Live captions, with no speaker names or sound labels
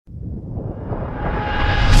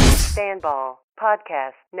Fanball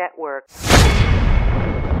Podcast Network.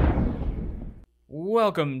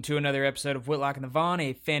 Welcome to another episode of Whitlock and the Vaughn,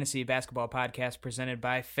 a fantasy basketball podcast presented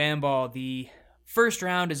by Fanball. The first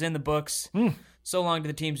round is in the books. So long to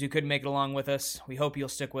the teams who couldn't make it along with us. We hope you'll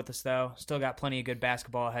stick with us, though. Still got plenty of good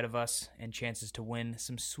basketball ahead of us and chances to win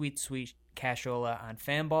some sweet, sweet cashola on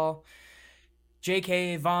Fanball.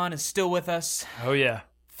 J.K. Vaughn is still with us. Oh, yeah.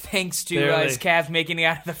 Thanks to his Cavs making it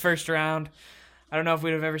out of the first round. I don't know if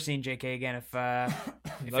we'd have ever seen J.K. again if that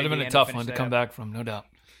would have been a tough one to come back from, no doubt.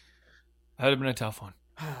 That would have been a tough one.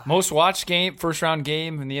 Most watched game, first round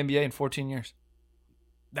game in the NBA in 14 years.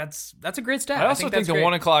 That's a great stat. I also think the great.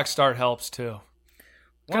 1 o'clock start helps, too.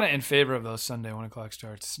 Kind of in favor of those Sunday 1 o'clock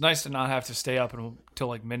starts. It's nice to not have to stay up until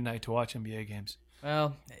like midnight to watch NBA games.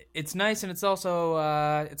 Well, it's nice, and it's also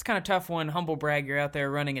it's kind of tough when, humble brag, you're out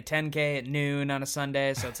there running a 10K at noon on a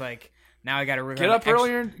Sunday, so it's like, now I got to Get up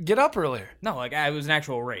earlier. No, like it was an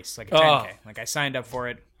actual race, like a 10K. Like I signed up for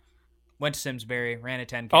it, went to Simsbury, ran a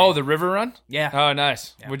 10K. Oh, the river run? Yeah. Oh,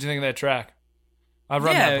 nice. Yeah. What'd you think of that track? I've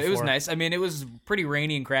run that before. Yeah, it was nice. I mean, it was pretty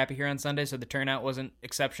rainy and crappy here on Sunday, so the turnout wasn't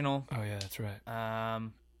exceptional. Oh, yeah, that's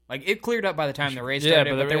right. Like, it cleared up by the time the race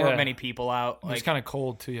started, but there weren't many people out. It was kind of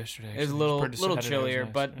cold, too, yesterday. It was a little chillier,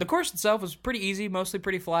 nice. But the course itself was pretty easy, mostly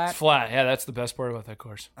pretty flat. It's flat, yeah, that's the best part about that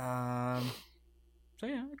course. So,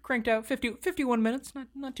 yeah, I cranked out 51 minutes,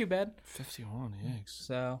 not too bad. 51, yikes.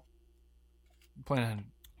 So, planning on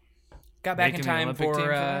got back in time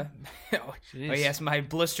for oh yes, my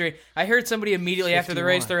blistering. I heard somebody immediately 51. After the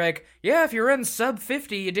race, they're like, yeah, if you're running sub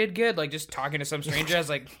 50, you did good. Like, just talking to some stranger. I was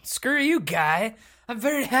like, screw you, guy. I'm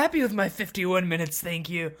very happy with my 51 minutes, thank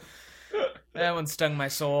you. That one stung my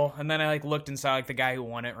soul. And then I looked and saw the guy who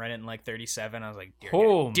won it run it in 37. I was like, dear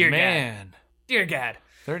God. Dear God.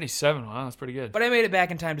 37, wow, that's pretty good. But I made it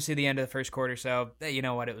back in time to see the end of the first quarter, so you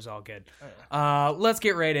know what, it was all good. Let's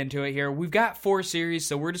get right into it here. We've got 4 series,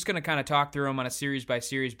 so we're just going to kind of talk through them on a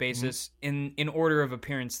series-by-series basis in order of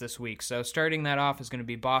appearance this week. So starting that off is going to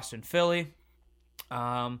be Boston-Philly.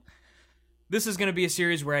 This is going to be a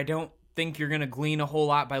series where I don't think you're going to glean a whole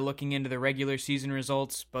lot by looking into the regular season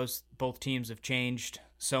results. Both teams have changed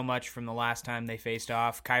so much from the last time they faced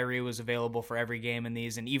off. Kyrie was available for every game in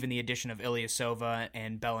these, and even the addition of Ilyasova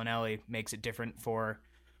and Bellinelli makes it different for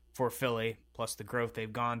Philly, plus the growth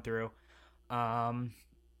they've gone through.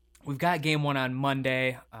 We've got game 1 on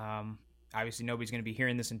Monday. Obviously, nobody's going to be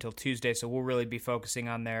hearing this until Tuesday, so we'll really be focusing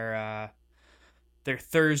on their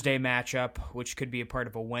Thursday matchup, which could be a part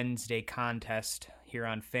of a Wednesday contest here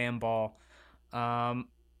on Fanball.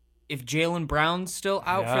 If Jaylen Brown's still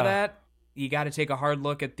out for that, you got to take a hard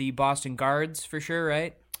look at the Boston guards for sure,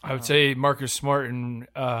 right? I would say Marcus Smart and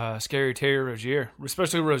Scary Terry Rozier,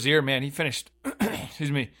 especially Rozier, man. He finished,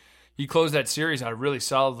 he closed that series out really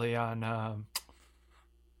solidly on,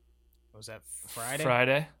 what was that, Friday?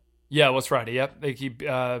 Friday. Yeah, it was Friday, yep.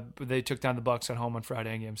 They took down the Bucks at home on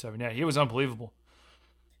Friday in Game 7. Yeah, he was unbelievable.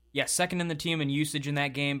 Yeah, second in the team in usage in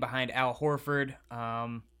that game behind Al Horford.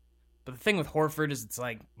 But the thing with Horford is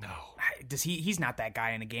he's not that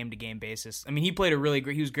guy on a game-to-game basis. I mean, he played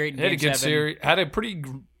he was great in Game 7. Series. Had a pretty,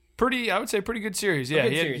 I would say, pretty good series. Yeah,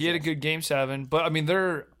 he had a good Game 7. But, I mean,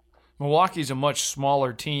 Milwaukee's a much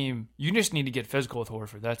smaller team. You just need to get physical with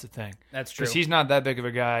Horford. That's the thing. That's true. Because he's not that big of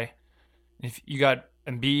a guy. If you got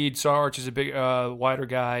Embiid, Sarge is a big, wider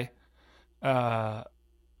guy.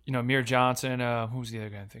 Amir Johnson. Who's the other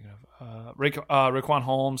guy I'm thinking of? Raekwon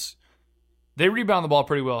Holmes. They rebound the ball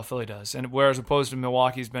pretty well. Philly does, and whereas opposed to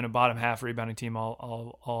Milwaukee's been a bottom half rebounding team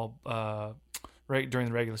all right during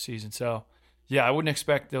the regular season. So, yeah, I wouldn't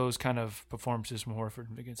expect those kind of performances from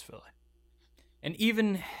Horford against Philly.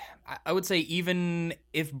 And I would say even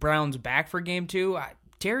if Brown's back for Game 2,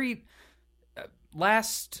 Terry. For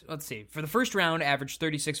the first round, averaged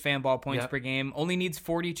 36 Fanball points per game. Only needs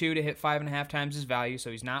 42 to hit 5.5 times his value,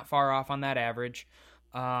 so he's not far off on that average.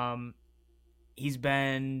 He's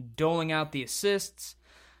been doling out the assists.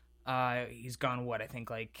 He's gone,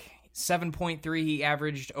 7.3 he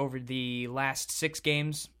averaged over the last 6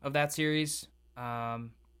 games of that series.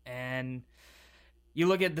 And you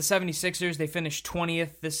look at the 76ers, they finished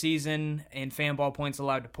 20th this season in Fanball points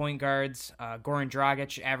allowed to point guards. Goran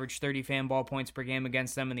Dragic averaged 30 Fanball points per game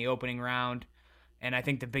against them in the opening round. And I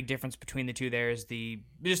think the big difference between the two there is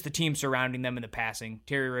just the team surrounding them in the passing.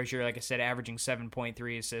 Terry Rozier, like I said, averaging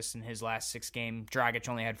 7.3 assists in his last 6 games. Dragic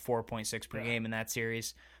only had 4.6 per game in that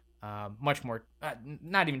series. Much more,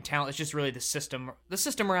 not even talent. It's just really the system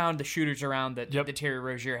around, the shooters around that Terry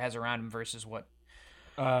Rozier has around him versus what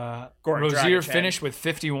Rozier finished with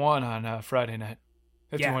 51 on Friday night.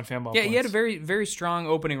 51 Fanball Yeah, points. he had a very, very strong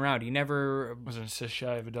opening round. He never was an assist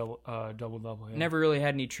shy of a double-double. Yeah. never really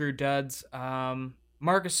had any true duds.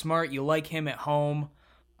 Marcus Smart, you like him at home.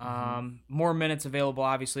 More minutes available,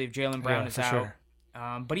 obviously, if Jaylen Brown is for out. sure.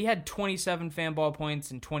 But he had 27 Fanball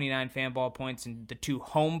points and 29 Fanball points in the 2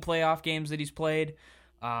 home playoff games that he's played.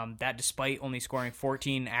 That despite only scoring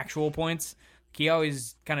 14 actual points. He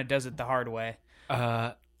always kind of does it the hard way.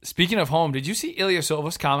 Speaking of home, did you see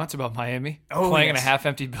Ilyasova's comments about Miami playing in a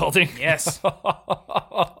half-empty building? Yes.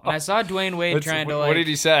 I saw Dwayne Wade trying to What did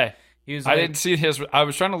he say? He was I didn't see his. I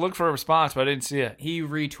was trying to look for a response, but I didn't see it. He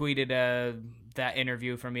retweeted that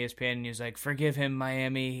interview from ESPN, and he was like, "Forgive him,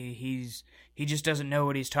 Miami. He just doesn't know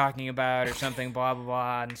what he's talking about, or something." Blah blah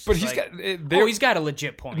blah. And But he's got a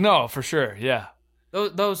legit point. No, for sure, yeah.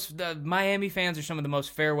 Those Miami fans are some of the most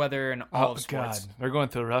fair weather in all of sports. God, they're going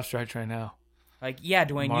through a rough stretch right now. Like, yeah,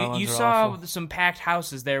 Dwayne, you saw awful. Some packed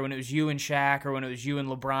houses there when it was you and Shaq, or when it was you and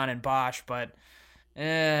LeBron and Bosh, but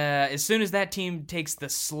as soon as that team takes the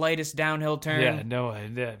slightest downhill turn,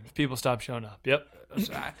 people stop showing up. Yep.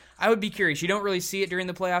 I would be curious. You don't really see it during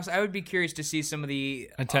the playoffs. I would be curious to see some of the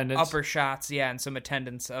attendance, upper shots, and some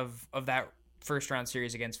attendance of that first round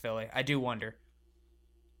series against Philly. I do wonder.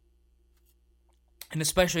 And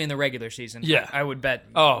especially in the regular season, I would bet.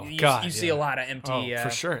 Oh you, God, you see a lot of empty. For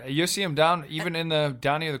sure, you see them down even in the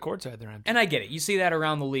down near the court side. They're empty. And I get it. You see that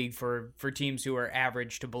around the league for teams who are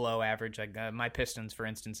average to below average. Like my Pistons, for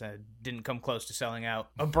instance, didn't come close to selling out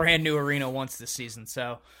a brand new arena once this season.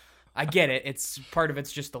 So I get it. It's part of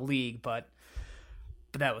it's just the league, but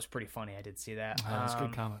that was pretty funny. I did see that. That's a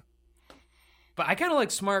good comment. But I kind of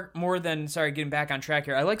like Smart more than, getting back on track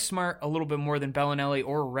here. I like Smart a little bit more than Bellinelli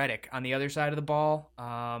or Redick on the other side of the ball.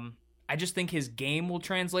 I just think his game will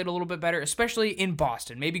translate a little bit better, especially in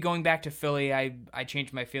Boston. Maybe going back to Philly, I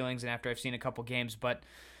changed my feelings, and after I've seen a couple games, but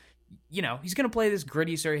he's going to play this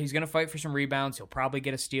gritty, he's going to fight for some rebounds. He'll probably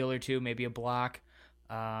get a steal or two, maybe a block.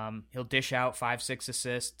 He'll dish out 5-6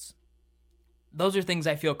 assists. Those are things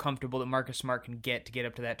I feel comfortable that Marcus Smart can get to get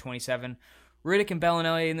up to that 27. Redick and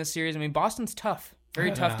Bellinelli in this series. I mean, Boston's tough.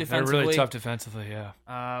 Very tough defensively. They're really tough defensively,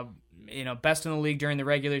 yeah. Best in the league during the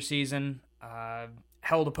regular season.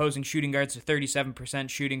 Held opposing shooting guards to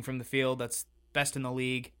 37% shooting from the field. That's best in the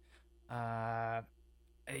league. They're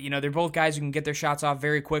both guys who can get their shots off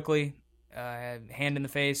very quickly. Hand in the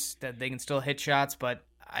face, that they can still hit shots, but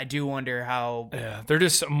I do wonder how... Yeah, they're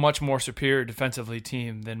just a much more superior defensively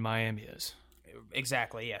team than Miami is.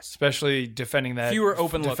 Exactly, yes. Especially defending that fewer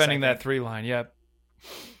open looks, defending that 3-line. Yep.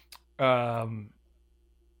 And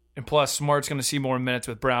plus, Smart's going to see more minutes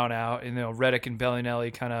with Brown out, and Redick and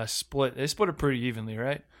Bellinelli kind of split. They split it pretty evenly,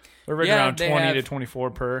 right? They're right around 20 to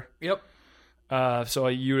 24 per. Yep. So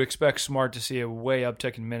you would expect Smart to see a way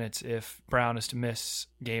uptick in minutes if Brown is to miss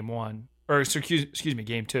game 1 or excuse me,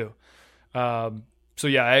 game 2. So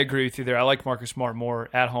yeah, I agree with you there. I like Marcus Smart more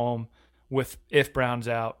at home if Brown's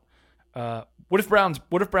out. What if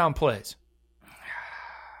Brown plays?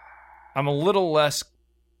 I'm a little less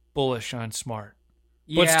bullish on Smart,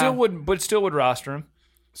 but still would roster him.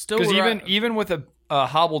 Because even with a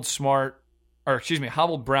hobbled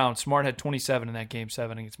hobbled Brown, Smart had 27 in that game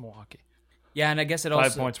 7 against Milwaukee. Yeah, and I guess it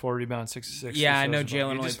 5 points, 4 rebounds, 6 assists. Yeah, I know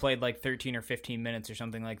Jaylen only played like 13 or 15 minutes or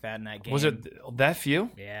something like that in that game. Was it that few?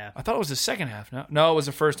 Yeah, I thought it was the second half. No, it was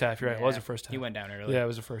the first half. You're right. It was the first half. He went down early. Yeah, it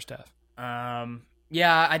was the first half.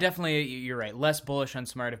 Yeah, I definitely, you're right. Less bullish on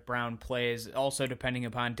Smart if Brown plays. Also, depending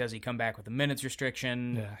upon, does he come back with a minutes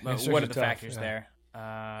restriction? Yeah, what are the factors there?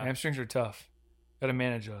 Hamstrings are tough. Got to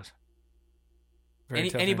manage those.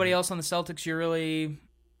 Anybody else on the Celtics you're really...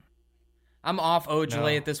 I'm off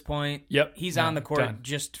Ojale at this point. Yep. He's on the court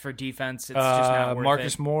just for defense. It's just not worth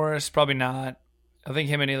Marcus it. Morris, probably not. I think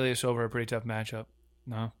him and Ilyasova are a pretty tough matchup.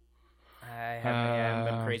 No. I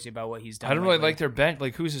haven't been crazy about what he's done. I don't really like their bench.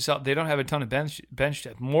 Like, who's the Celtics? They don't have a ton of bench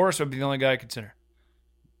depth. Morris would be the only guy I consider.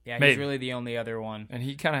 Yeah, he's really the only other one. And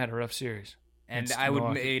he kind of had a rough series. And I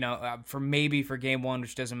would, for game 1,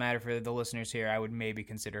 which doesn't matter for the listeners here, I would maybe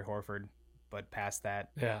consider Horford. But past that,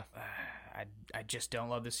 I just don't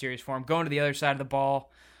love this series for him. Going to the other side of the ball,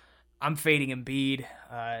 I'm fading Embiid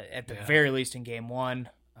at the very least in game 1.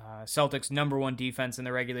 Celtics number 1 defense in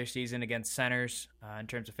the regular season against centers in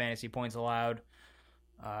terms of fantasy points allowed.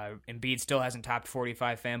 Embiid still hasn't topped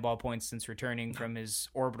 45 Fanball points since returning from his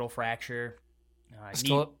orbital fracture.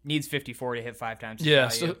 Needs 54 to hit 5 times. Yeah,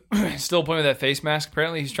 still playing with that face mask.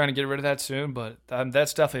 Apparently, he's trying to get rid of that soon, but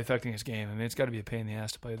that's definitely affecting his game. I mean, it's got to be a pain in the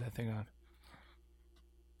ass to play with that thing on.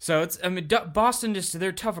 So Boston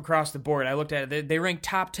they're tough across the board. I looked at it. They rank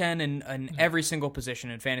top 10 in every single position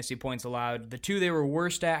in fantasy points allowed. The two they were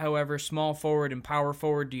worst at, however, small forward and power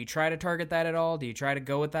forward. Do you try to target that at all? Do you try to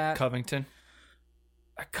go with that? Covington.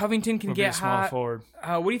 Covington can get small hot. Forward.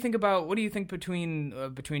 What do you think between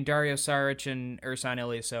Dario Saric and Ersan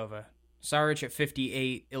Ilyasova? Saric at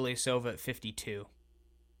 58, Ilyasova at 52.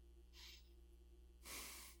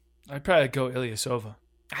 I'd probably go Ilyasova.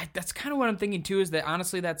 That's kind of what I'm thinking too. Is that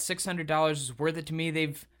honestly that $600 is worth it to me?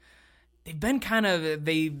 They've been kind of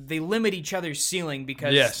they limit each other's ceiling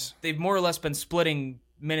because they've more or less been splitting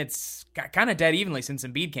minutes kind of dead evenly since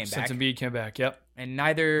Embiid came back. Yep. And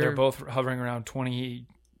they're both hovering around 20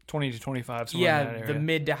 to 25. Yeah, in that area. The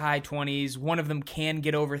mid to high 20s. One of them can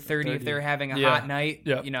get over 30 if they're having a hot night.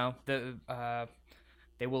 Yep. You know,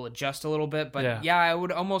 they will adjust a little bit, but I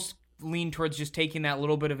would almost lean towards just taking that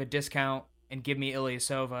little bit of a discount and give me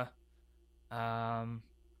Ilyasova,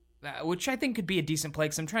 which I think could be a decent play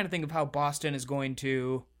because I'm trying to think of how Boston is going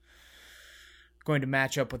to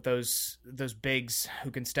match up with those bigs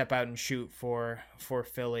who can step out and shoot for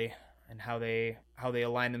Philly, and how they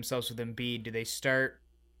align themselves with Embiid. Do they start?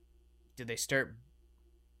 Because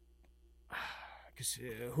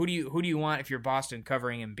who do you want if you're Boston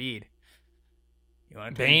covering Embiid? You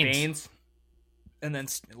want to take Baines, and then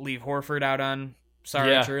leave Horford out on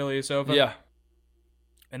Saric or Ilyasova? Yeah.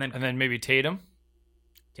 And then maybe Tatum.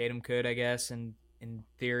 Tatum could, I guess, in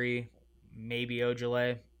theory, maybe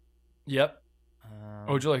Ojale. Yep.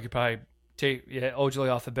 Ojale could probably take Ojale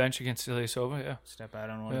off the bench against Ilyasova. Yeah. Step out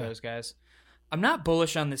on one of those guys. I'm not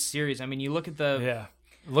bullish on this series. I mean, you look at the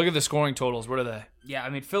look at the scoring totals. What are they? Yeah, I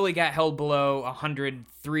mean, Philly got held below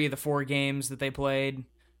 103 of the 4 games that they played.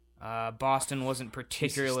 Boston wasn't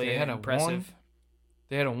particularly impressive.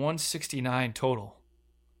 They had a 169 total.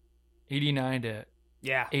 89 to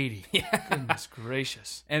 80. Yeah. Goodness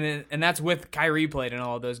gracious. And that's with Kyrie played in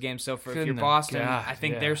all of those games. So if you're Boston, I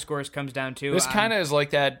think their scores comes down to... This kind of is like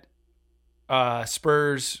that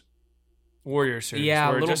Spurs Warriors series. Yeah,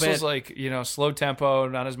 where a little it just bit. was like, slow tempo,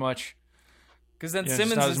 not as much. Because then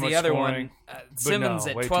Simmons is the other scoring. one. Simmons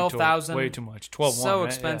at 12,000. Way too much. 12-1. So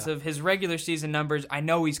expensive. Yeah. His regular season numbers, I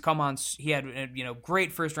know he's come on... He had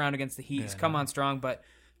great first round against the Heat. He's come on strong, but...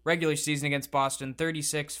 Regular season against Boston,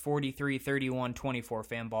 36, 43, 31, 24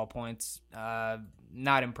 Fanball points.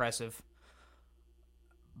 Not impressive.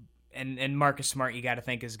 And Marcus Smart, you got to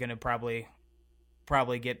think, is going to probably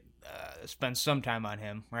get spend some time on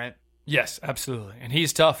him, right? Yes, absolutely. And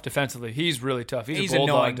he's tough defensively. He's really tough. He's a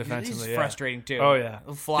bulldog annoying. defensively. He's frustrating, too. Oh, yeah.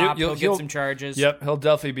 He'll flop. He'll get some charges. Yep, he'll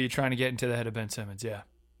definitely be trying to get into the head of Ben Simmons, yeah.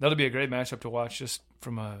 That'll be a great matchup to watch just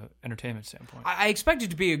from an entertainment standpoint. I expect it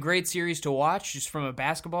to be a great series to watch just from a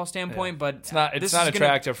basketball standpoint, but it's not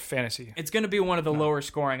attractive for fantasy. It's going to be one of the lower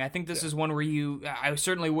scoring. I think this is one where I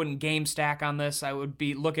certainly wouldn't game stack on this. I would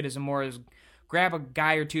look at it as grab a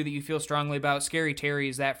guy or two that you feel strongly about. Scary Terry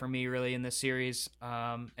is that for me really in this series,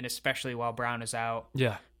 and especially while Brown is out.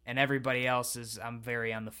 Yeah. And everybody else I'm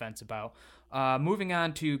very on the fence about. Moving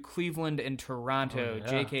on to Cleveland and Toronto,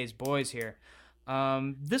 JK's boys here.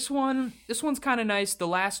 This one's kind of nice. The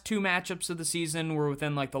last 2 matchups of the season were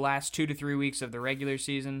within like the last 2 to 3 weeks of the regular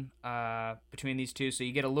season between these two, so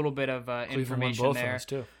you get a little bit of information both there. Of us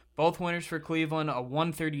too. Both winners for Cleveland, a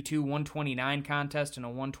 132-129 contest and a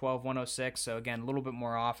 112-106. So again, a little bit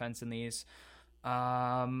more offense in these.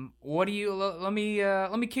 What do you? Let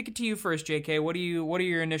me kick it to you first, JK. What are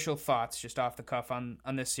your initial thoughts, just off the cuff, on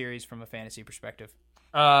this series from a fantasy perspective?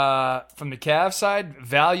 From the Cavs side,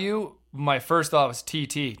 value. My first thought was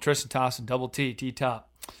TT, Tristan Thompson, double T-top.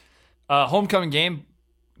 Homecoming game,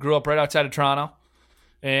 grew up right outside of Toronto.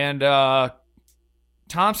 And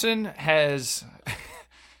Thompson has,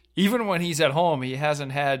 even when he's at home, he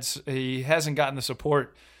hasn't gotten the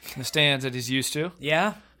support in the stands that he's used to.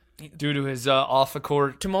 Yeah. Due to his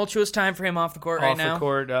off-the-court. Tumultuous time for him off the court right now.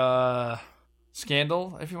 Off-the-court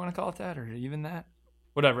scandal, if you want to call it that, or even that.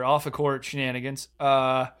 Whatever, off-the-court shenanigans.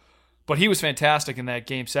 But he was fantastic in that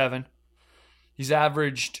Game 7. He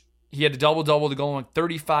had a double-double to go on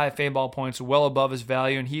 35 Fanball points, well above his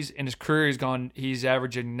value, and in his career he's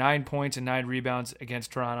averaging 9 points and 9 rebounds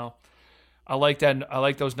against Toronto. I like that. I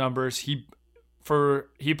like those numbers. He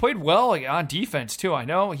played well on defense too. I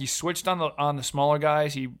know he switched on the smaller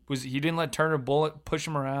guys. He didn't let Turner push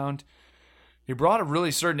him around. He brought a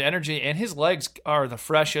really certain energy, and his legs are the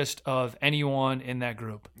freshest of anyone in that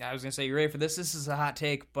group. I was gonna say, you ready for this? This is a hot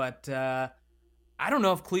take, but I don't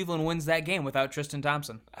know if Cleveland wins that game without Tristan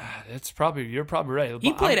Thompson. You're probably right.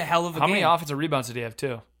 He played a hell of a game. How many offensive rebounds did he have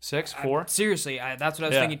too? 6, 4? Seriously, that's what I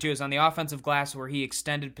was thinking too. Is on the offensive glass where he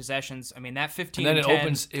extended possessions. I mean, that 15. And then it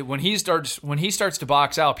opens when he starts to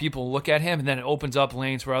box out. People look at him, and then it opens up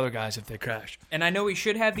lanes for other guys if they crash. And I know he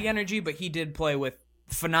should have the energy, but he did play with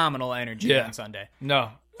phenomenal energy on Sunday. No,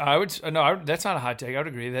 that's not a hot take. I would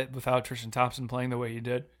agree that without Tristan Thompson playing the way he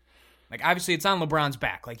did. Like, obviously, it's on LeBron's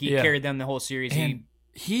back. Like, he carried them the whole series. And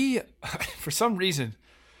he for some reason,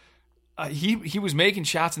 he was making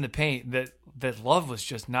shots in the paint that Love was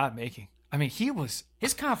just not making. I mean,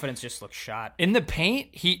 his confidence just looked shot. In the paint,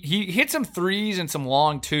 he hit some threes and some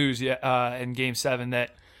long twos in Game 7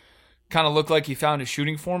 that kind of looked like he found his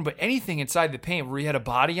shooting form. But anything inside the paint where he had a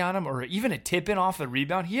body on him or even a tip-in off the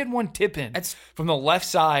rebound, he had one tip-in from the left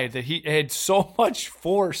side that he had so much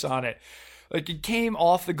force on it. Like, it came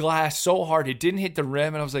off the glass so hard, it didn't hit the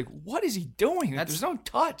rim, and I was like, what is he doing? There's no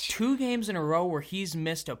touch. 2 games in a row where he's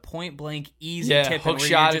missed a point-blank easy tip-in. Hook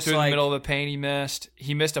shot through the middle of the paint he missed.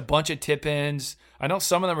 He missed a bunch of tip-ins. I know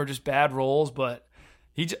some of them are just bad rolls, but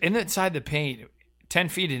inside the paint, 10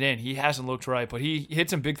 feet and in, he hasn't looked right, but he hit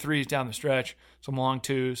some big threes down the stretch, some long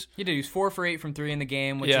twos. He did. He was 4 for 8 from 3 in the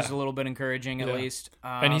game, which is a little bit encouraging at least.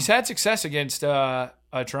 And he's had success against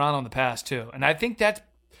Toronto in the past, too. And I think that's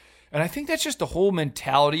just the whole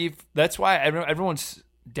mentality. That's why everyone's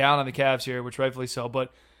down on the Cavs here, which rightfully so.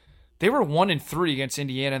 But they were 1-3 against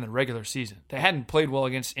Indiana in the regular season. They hadn't played well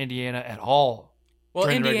against Indiana at all. Well,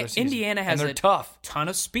 Indiana has a ton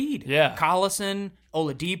of speed. Yeah, Collison,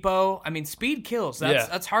 Oladipo. I mean, speed kills.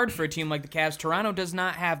 That's hard for a team like the Cavs. Toronto does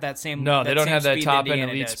not have that same. No, they don't have that top end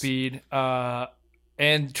elite speed.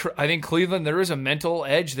 And I think Cleveland, there is a mental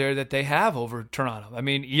edge there that they have over Toronto. I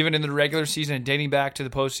mean, even in the regular season and dating back to the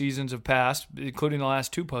postseasons of past, including the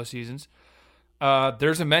last 2 postseasons,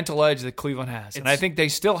 there's a mental edge that Cleveland has. And I think they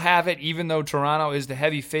still have it, even though Toronto is the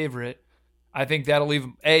heavy favorite. I think that'll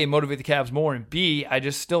even, A, motivate the Cavs more, and B, I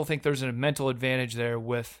just still think there's a mental advantage there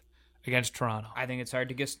against Toronto. I think it's hard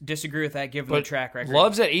to disagree with that given the track record.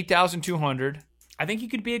 Love's at 8,200. I think he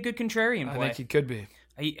could be a good contrarian play. I think he could be.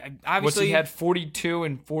 Obviously, he had 42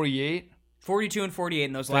 and 48. 42 and 48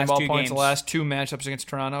 in those last 2 games. The last 2 matchups against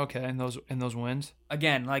Toronto. Okay, and those wins.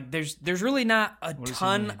 Again, like there's really not a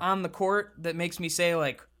ton on the court that makes me say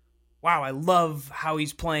like, wow, I love how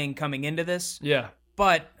he's playing coming into this. Yeah,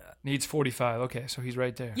 but needs 45. Okay, so he's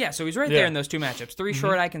right there. Yeah, so he's right there in those 2 matchups. 3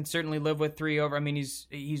 short, I can certainly live with. 3 over. I mean,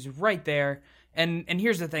 he's right there. And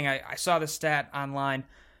here's the thing: I saw the stat online.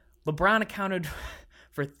 LeBron accounted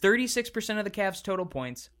for 36% of the Cavs' total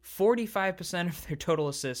points, 45% of their total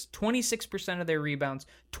assists, 26% of their rebounds,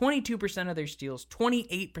 22% of their steals,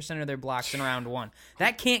 28% of their blocks in round 1.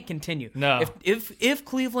 That can't continue. No. If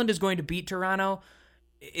Cleveland is going to beat Toronto,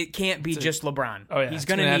 it can't be just LeBron. Oh, yeah. He's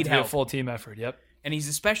going to need help. Be a full team effort, yep. And he's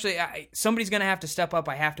especially somebody's going to have to step up,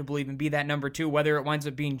 I have to believe, and be that number 2, whether it winds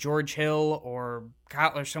up being George Hill or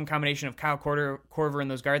some combination of Kyle Korver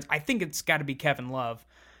and those guards. I think it's got to be Kevin Love.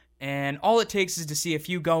 And all it takes is to see a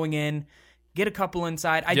few going in, get a couple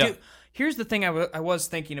inside. Here's the thing I was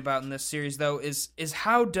thinking about in this series, though, is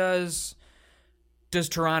how does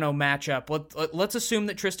Toronto match up? Let's assume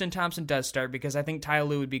that Tristan Thompson does start, because I think Ty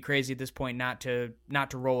Lue would be crazy at this point not to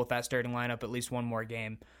roll with that starting lineup at least one more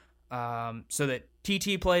game. So that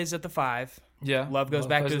TT plays at the 5. Yeah. Love goes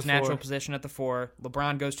back to his natural position at the 4.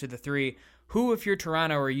 LeBron goes to the 3. Who, if you're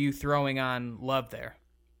Toronto, are you throwing on Love there?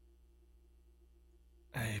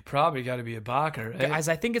 Hey, probably got to be Ibaka, right? Guys,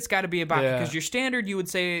 I think it's got to be Ibaka, because your standard, you would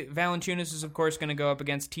say Valanciunas is, of course, going to go up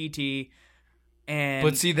against TT, and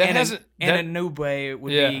Ananoube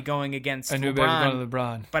would be going against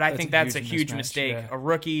LeBron. But I think that's a huge mistake. Yeah. A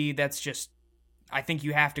rookie, that's just, I think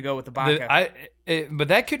you have to go with Ibaka. But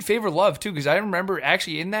that could favor Love, too, because I remember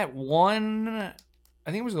actually in that I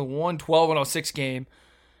think it was the 112-106 game,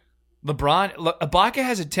 Ibaka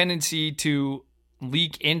has a tendency to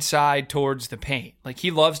leak inside towards the paint. Like,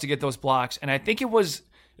 he loves to get those blocks. And I think it was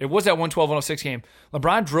that 112-106 game.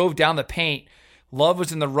 LeBron drove down the paint. Love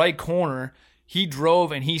was in the right corner. He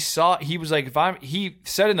drove and he was like, he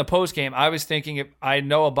said in the post game, I was thinking, if I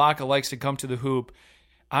know Ibaka likes to come to the hoop,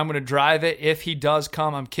 I'm going to drive it. If he does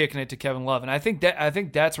come, I'm kicking it to Kevin Love. And I think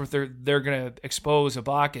that's what they're going to expose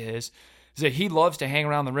Ibaka is that he loves to hang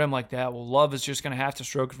around the rim like that. Well, Love is just going to have to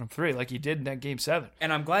stroke it from 3 like he did in that Game 7.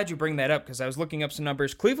 And I'm glad you bring that up, because I was looking up some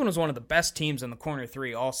numbers. Cleveland was one of the best teams in the corner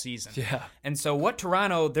 3 all season. Yeah. And so what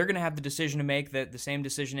Toronto, they're going to have the decision to make, that the same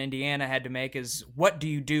decision Indiana had to make, is what do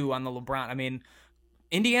you do on the LeBron? I mean,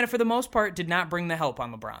 Indiana, for the most part, did not bring the help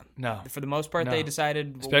on LeBron. No. For the most part, they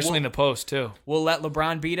decided... Especially in the post, too. We'll let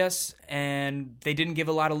LeBron beat us, and they didn't give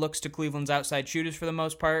a lot of looks to Cleveland's outside shooters for the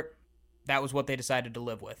most part. That was what they decided to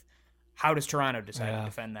live with. How does Toronto decide to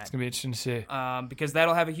defend that? It's going to be interesting to see. Because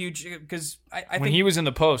that'll have a huge... Because I think... When he was in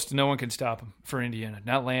the post, no one could stop him for Indiana.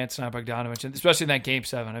 Not Lance, not Bogdanovich, and especially in that Game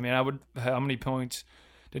 7. I mean, how many points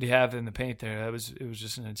did he have in the paint there? It was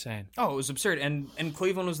just insane. Oh, it was absurd. And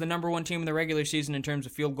Cleveland was the number one team in the regular season in terms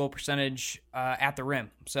of field goal percentage at the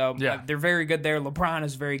rim. So they're very good there. LeBron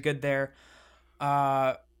is very good there.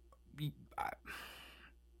 Part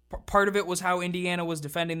of it was how Indiana was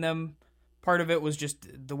defending them. Part of it was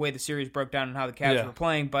just the way the series broke down and how the Cavs were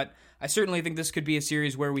playing. But I certainly think this could be a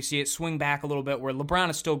series where we see it swing back a little bit, where LeBron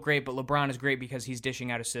is still great, but LeBron is great because he's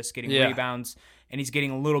dishing out assists, getting rebounds, and he's getting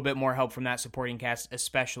a little bit more help from that supporting cast,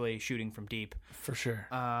 especially shooting from deep. For sure.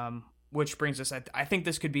 Which brings us, I think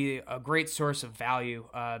this could be a great source of value,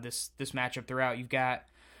 this matchup throughout. You've got,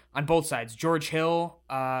 on both sides, George Hill,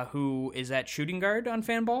 who is at shooting guard on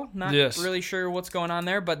Fanball. Not really sure what's going on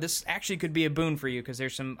there, but this actually could be a boon for you because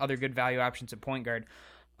there's some other good value options at point guard.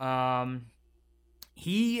 I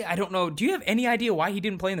don't know, do you have any idea why he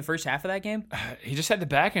didn't play in the first half of that game? He just had the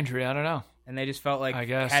back injury, I don't know. And they just felt like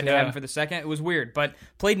had to have him for the second. It was weird, but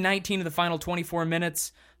played 19 of the final 24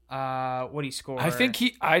 minutes. What did he score?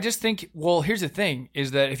 I just think, well, here's the thing,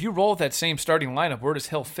 is that if you roll with that same starting lineup, where does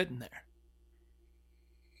Hill fit in there?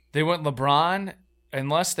 They went LeBron,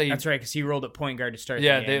 unless they... That's right, because he rolled at point guard to start the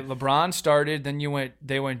game. Yeah, LeBron started, then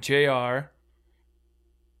they went JR.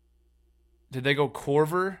 Did they go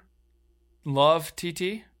Korver, Love,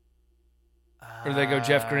 TT? Or did they go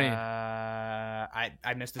Jeff Green? I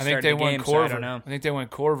missed the start of the game, so I don't know. I think they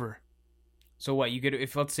went Korver. So what, you could,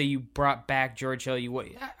 if let's say you brought back George Hill,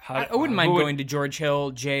 I wouldn't mind going to George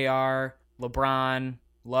Hill, JR, LeBron...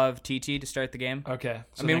 Love TT to start the game. Okay.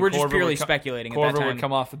 So we're just purely speculating. Korver at that time. would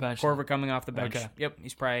come off the bench. Korver coming off the bench. Okay. Yep,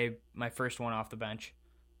 he's probably my first one off the bench.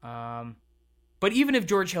 But even if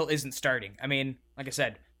George Hill isn't starting, I mean, like I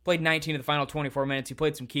said, played 19 of the final 24 minutes. He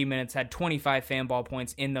played some key minutes, had 25 Fanball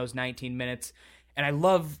points in those 19 minutes. And I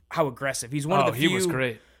love how aggressive. He's one of the he was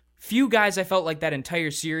great. Few guys I felt like that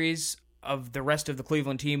entire series of the rest of the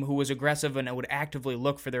Cleveland team who was aggressive and would actively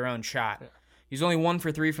look for their own shot. Yeah. He's only 1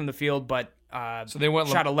 for 3 from the field, but so they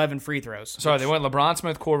shot 11 free throws. Sorry, they went LeBron,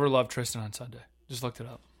 Smith, Korver, Love, Tristan on Sunday. Just looked it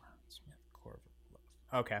up. Smith, Korver,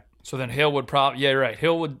 Love. Okay. So then Hill would you're right.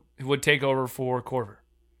 Hill would take over for Korver,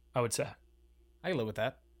 I would say. I can live with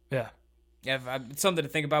that. Yeah. Yeah, it's something to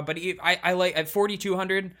think about. But I like at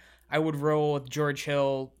 4,200, I would roll with George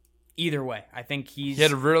Hill either way. I think he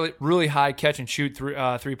had a really, really high catch and shoot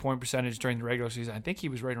 3-point percentage during the regular season. I think he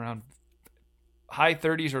was right around high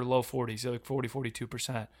 30s or low 40s, like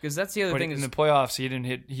 42%. Because that's the other thing. In the playoffs, he didn't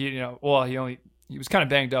hit. He was kind of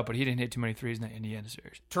banged up, but he didn't hit too many threes in the Indiana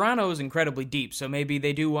series. Toronto is incredibly deep, so maybe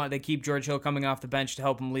they keep George Hill coming off the bench to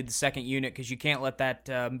help him lead the second unit because you can't let that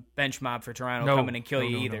bench mob for Toronto come in and kill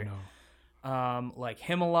you either. Like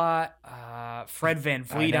him a lot. Fred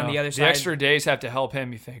VanVleet on the other side. The extra days have to help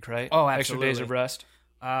him, you think, right? Oh, absolutely. Extra days of rest.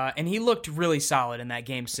 And he looked really solid in that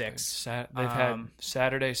game 6. They've had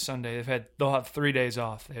Saturday, Sunday. They'll have 3 days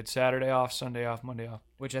off. They had Saturday off, Sunday off, Monday off.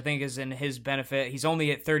 Which I think is in his benefit. He's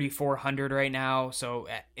only at 3,400 right now, so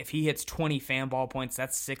if he hits 20 Fanball points,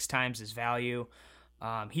 that's 6 times his value.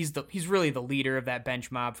 He's really the leader of that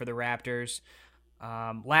bench mob for the Raptors.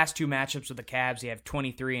 Last 2 matchups with the Cavs, he had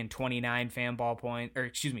 23 and 29 Fanball points,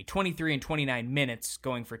 23 and 29 minutes,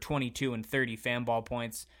 going for 22 and 30 Fanball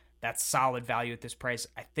points. That's solid value at this price.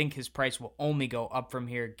 I think his price will only go up from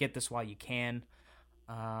here. Get this while you can.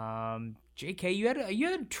 JK, you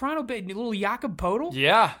had Toronto little Jakob Poeltl?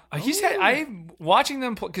 Yeah, I'm watching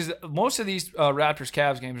them because most of these Raptors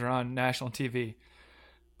Cavs games are on national TV.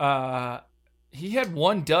 He had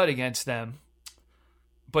 1 dud against them,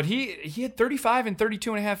 but he had 35 and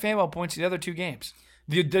 32 and a half Fanball points in the other 2 games.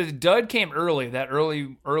 The dud came early. That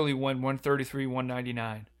early win, 133,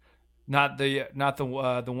 199. Not the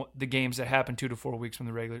games that happened 2 to 4 weeks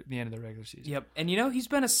from the end of the regular season. Yep, and he's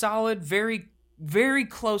been a solid, very, very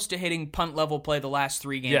close to hitting punt level play the last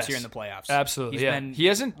 3 games here in the playoffs. Absolutely, he's been he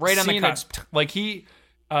hasn't right on the cusp. He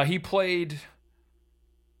played.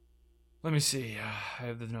 Let me see. I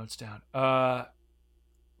have the notes down.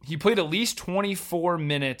 He played at least 24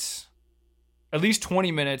 minutes, at least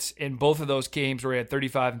 20 minutes in both of those games where he had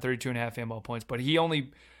 35 and 32 and a half Fanball points. But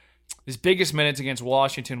his biggest minutes against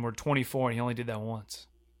Washington were 24, and he only did that once.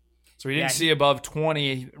 So he didn't see above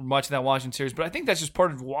 20 much in that Washington series. But I think that's just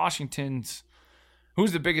part of Washington's.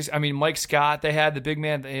 Who's the biggest? I mean, Mike Scott. They had the big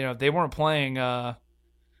man. They weren't playing. That's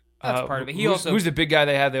part of it. Who's the big guy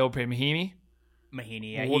they had? They opened Mahimi.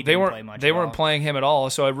 Mahiney. Yeah, Well, he didn't play much. They at weren't all. playing him at all,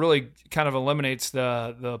 so it really kind of eliminates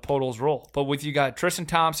the Podol's role. But with you got Tristan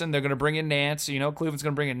Thompson, they're going to bring in Nance. Cleveland's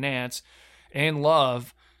going to bring in Nance and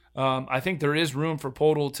Love. I think there is room for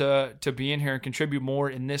Podol to be in here and contribute more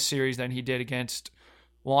in this series than he did against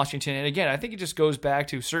Washington. And again, I think it just goes back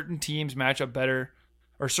to certain teams match up better,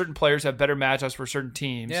 or certain players have better matchups for certain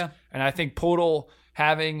teams. Yeah. And I think Podol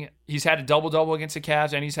he's had a double-double against the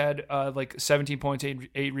Cavs, and he's had 17 points,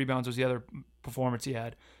 8 rebounds was the other performance he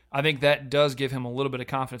had. I think that does give him a little bit of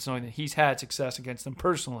confidence knowing that he's had success against them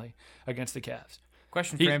personally against the Cavs.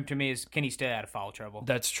 Question for him to me is, can he stay out of foul trouble?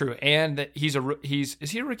 That's true. And that is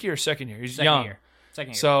he a rookie or second year? He's Second young. year.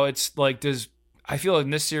 Second year. So it's like, I feel in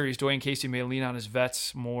this series, Dwayne Casey may lean on his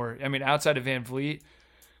vets more. I mean, outside of Van Vliet,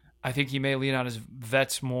 I think he may lean on his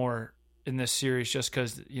vets more in this series just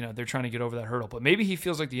because, they're trying to get over that hurdle. But maybe he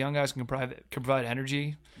feels like the young guys can provide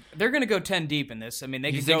energy. They're going to go 10 deep in this. I mean,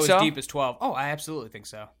 they You could think go so? as deep as 12. Oh, I absolutely think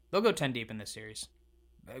so. They'll go 10 deep in this series.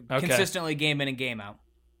 Consistently game in and game out.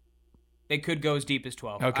 They could go as deep as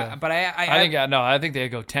 12. Okay. But I think they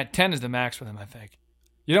go 10. 10 is the max for them, I think.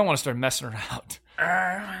 You don't want to start messing around.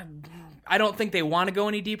 I don't think they want to go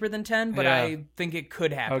any deeper than 10, but Yeah. I think it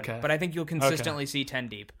could happen. Okay. But I think you'll consistently see 10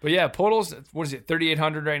 deep. But yeah, Podol's, what is it,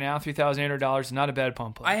 $3,800 right now, $3,800. Not a bad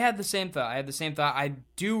pump play. I had the same thought. I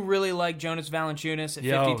do really like Jonas Valanciunas at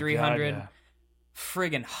 5,300. Yeah.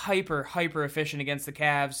 Friggin' hyper efficient against the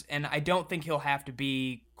Cavs, and I don't think he'll have to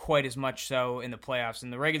be quite as much so in the playoffs. In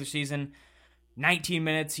the regular season, 19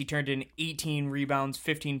 minutes, he turned in 18 rebounds,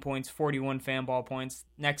 15 points, 41 Fanball points.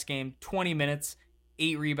 Next game, 20 minutes,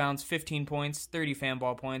 8 rebounds, 15 points, 30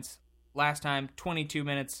 Fanball points. Last time, 22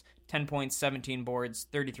 minutes, 10 points, 17 boards,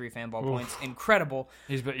 33 Fanball points. Incredible.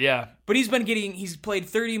 But he's played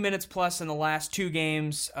 30 minutes plus in the last 2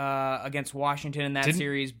 games against Washington in that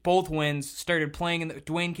series. Both wins. Started playing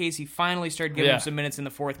Dwayne Casey finally started giving him some minutes in the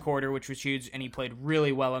fourth quarter, which was huge, and he played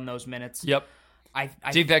really well in those minutes. Yep. I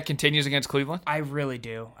think that continues against Cleveland? I really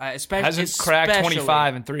do. Hasn't cracked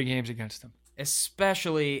 25 in 3 games against them.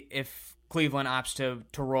 Especially if Cleveland opts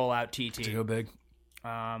to roll out TT. To go big.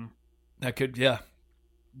 That could,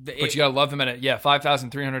 but you gotta love him at it. Yeah,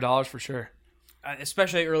 $5,300 for sure.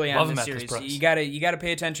 Especially early on in the series, this price. you gotta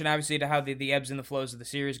pay attention, obviously, to how the ebbs and the flows of the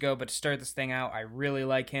series go. But to start this thing out, I really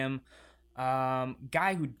like him.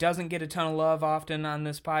 Guy who doesn't get a ton of love often on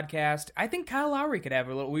this podcast. I think Kyle Lowry could have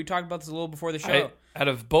a little. We talked about this a little before the show. Out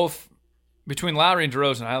of both, between Lowry and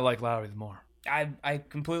DeRozan, I like Lowry the more. I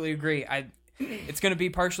completely agree. It's going to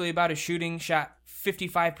be partially about his shooting. Shot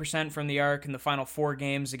 55% from the arc in the final 4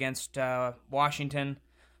 games against Washington.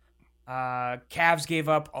 Cavs gave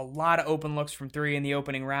up a lot of open looks from 3 in the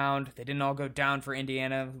opening round. They didn't all go down for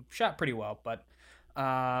Indiana, who shot pretty well, but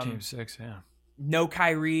Game 6, yeah. No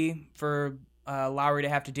Kyrie for Lowry to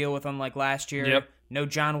have to deal with, unlike last year. Yep. No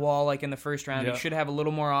John Wall like in the first round. Yep. He should have a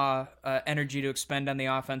little more energy to expend on the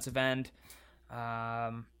offensive end.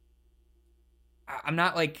 I'm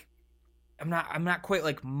not quite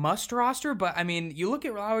like must roster, but I mean, you look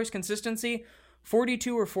at Lowry's consistency,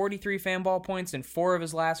 42 or 43 Fanball points in 4 of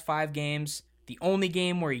his last 5 games. The only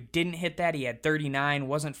game where he didn't hit that, he had 39,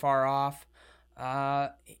 wasn't far off.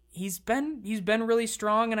 He's been really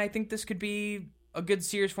strong, and I think this could be a good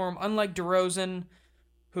series for him. Unlike DeRozan,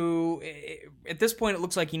 who at this point it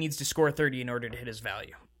looks like he needs to score 30 in order to hit his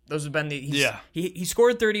value. Those have been he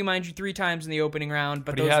scored 30, mind you, 3 times in the opening round,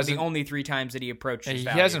 but those are the only 3 times that he approached his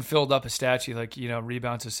value. He hasn't filled up a stat sheet like,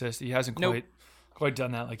 rebounds, assists. He hasn't quite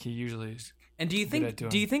done that like he usually is. And do you think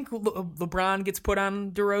LeBron gets put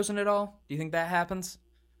on DeRozan at all? Do you think that happens?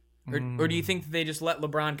 Or do you think they just let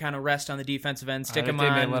LeBron kind of rest on the defensive end, stick him on?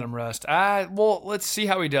 They may let him rest. Well, let's see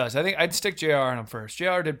how he does. I think I'd stick JR on him first.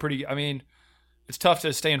 JR did pretty. I mean, it's tough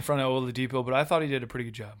to stay in front of Oladipo, but I thought he did a pretty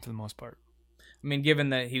good job for the most part. I mean, given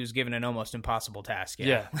that he was given an almost impossible task.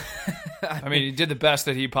 Yeah. I mean, he did the best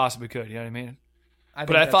that he possibly could. You know what I mean?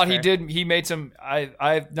 But I thought fair. He made some.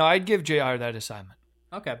 I'd give JR that assignment.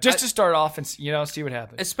 Okay. Just to start off and see what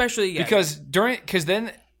happens. Especially because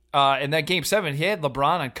then. In that Game 7, he had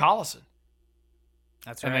LeBron and Collison.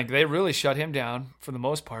 That's right. I mean, they really shut him down for the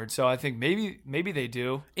most part. So I think maybe they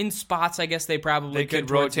do. In spots, I guess they probably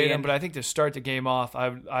could rotate him. But I think to start the game off,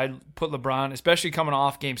 I'd put LeBron, especially coming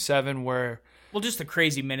off Game 7 where... Well, just the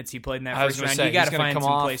crazy minutes he played in that first round. You got to find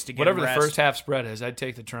some place to get whatever him rest. The first half spread is, I'd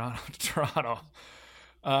take the Toronto.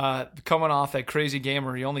 Coming off that crazy game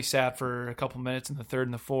where he only sat for a couple minutes in the third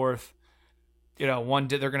and the fourth. They're going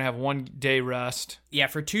to have 1 day rest. Yeah,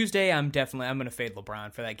 for Tuesday, I'm going to fade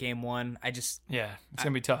LeBron for that Game 1. It's going to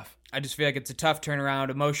be tough. I just feel like it's a tough turnaround,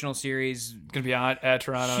 emotional series. It's going to be at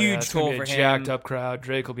Toronto. Huge toll for him. Jacked up crowd.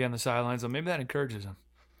 Drake will be on the sidelines, so maybe that encourages him.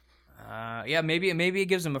 Yeah, maybe it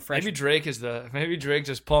gives him a fresh. Maybe Drake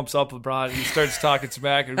just pumps up LeBron and he starts talking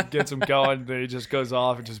smack and gets him going, and then he just goes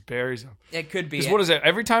off and just buries him. It could be. Because what is it?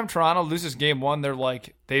 Every time Toronto loses game one,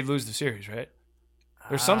 they lose the series, right?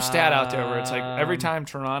 There's some stat out there where it's like every time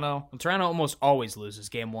Toronto almost always loses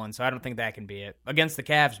game one, so I don't think that can be it. Against the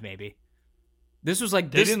Cavs, maybe. This was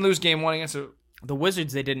like they didn't lose game one against the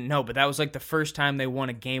Wizards. They didn't know, but that was like the first time they won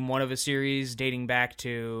a game one of a series, dating back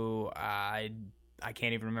to I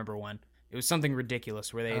can't even remember when. It was something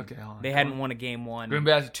ridiculous where they hadn't won a game one. Going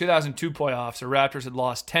back to 2002 playoffs, the Raptors had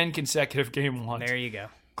lost 10 consecutive game ones. There you go.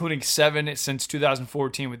 Including 7 since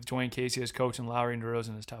 2014 with Dwayne Casey as coach and Lowry and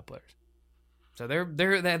DeRozan as top players. So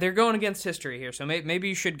they're going against history here. So maybe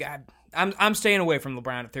you should. I'm staying away from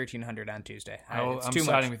LeBron at 1300 on Tuesday. I'm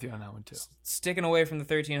siding with you on that one too. Sticking away from the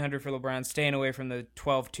 1300 for LeBron. Staying away from the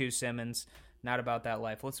 12-2 Simmons. Not about that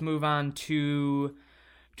life. Let's move on to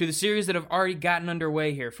the series that have already gotten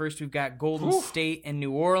underway here. First, we've got Golden State and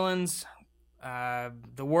New Orleans.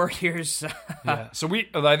 The Warriors. Yeah. So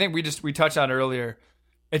I think we touched on earlier.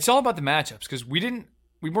 It's all about the matchups because we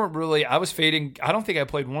weren't really. I was fading. I don't think I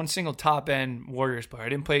played one single top end Warriors player. I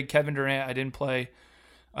didn't play Kevin Durant. I didn't play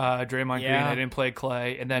Draymond Green. I didn't play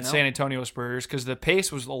Clay. And then San Antonio Spurs because the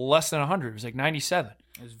pace was less than 100. It was like 97.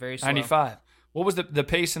 It was very slow. 95. What was the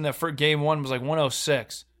pace in the first game one was like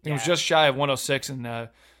 106. It was just shy of 106 in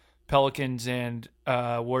Pelicans and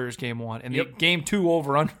Warriors game one. And the game two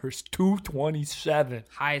over-unders, 227.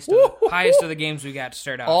 Highest of the games we got to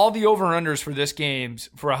start out. All the over-unders for this games,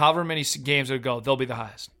 for however many games it go, they'll be the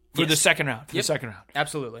highest. For the second round. The second round.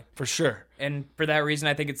 Absolutely. For sure. And for that reason,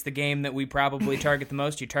 I think it's the game that we probably target the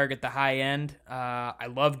most. You target the high end. I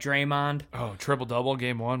love Draymond. Oh, triple-double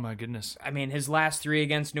game one, my goodness. I mean, his last 3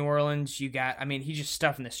 against New Orleans, he's just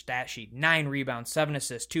stuffing the stat sheet. 9 rebounds, 7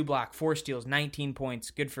 assists, 2 blocks, 4 steals, 19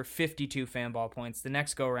 points. Good for 52 Fanball points. The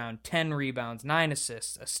next go-around, 10 rebounds, 9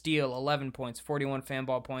 assists, a steal, 11 points, 41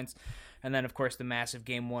 Fanball points. And then, of course, the massive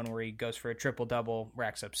game one where he goes for a triple-double,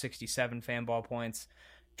 racks up 67 Fanball points.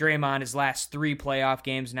 Draymond, his last 3 playoff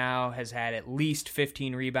games now, has had at least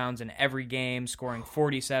 15 rebounds in every game, scoring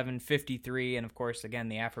 47, 53, and of course, again,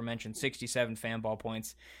 the aforementioned 67 Fanball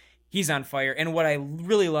points. He's on fire. And what I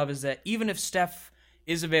really love is that even if Steph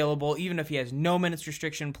is available, even if he has no minutes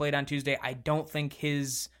restriction played on Tuesday, I don't think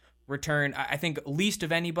his return, I think least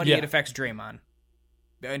of anybody, it affects Draymond.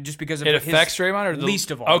 Just because of it affects Draymond or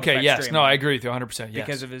least of all. Okay, yes, Draymond. No, I agree with you 100%. Yes.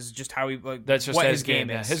 Because of just how he that's just what his game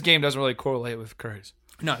is. Yeah. His game doesn't really correlate with Curry's.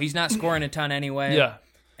 No, he's not scoring a ton anyway. Yeah,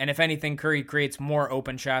 and if anything, Curry creates more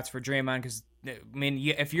open shots for Draymond because I mean,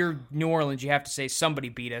 if you're New Orleans, you have to say somebody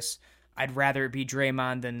beat us. I'd rather it be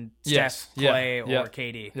Draymond than Steph, Clay, or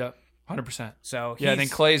KD. Yep. 100%. So I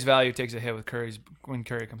think Clay's value takes a hit with when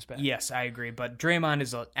Curry comes back. Yes, I agree. But Draymond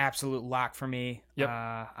is an absolute lock for me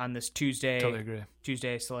on this Tuesday. Totally agree.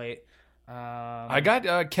 Tuesday slate. I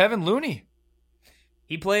got Kevin Looney.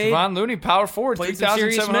 He played. Devon Looney, power forward, played some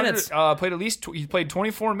serious minutes. He played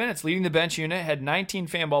 24 minutes, leading the bench unit. Had 19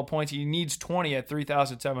 Fanball points. He needs 20 at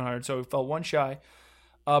 3,700, so he fell one shy.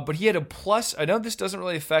 But he had a plus. I know this doesn't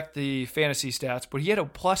really affect the fantasy stats, but he had a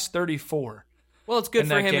plus 34. Well, it's good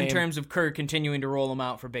for him in terms of Kerr continuing to roll him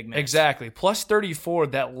out for big minutes. Exactly. Plus 34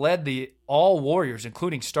 that led the all Warriors,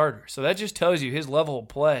 including starters. So that just tells you his level of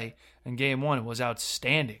play in game one was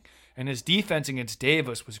outstanding. And his defense against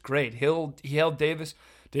Davis was great. He held Davis.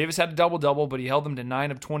 Davis had a double-double, but he held him to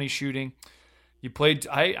 9 of 20 shooting.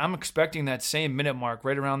 I'm expecting that same minute mark,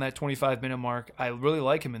 right around that 25-minute mark. I really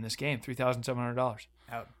like him in this game, $3,700.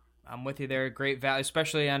 I'm with you there. Great value,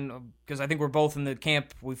 especially because I think we're both in the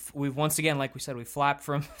camp. We've once again, like we said, we flopped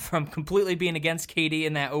from completely being against KD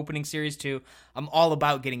in that opening series to I'm all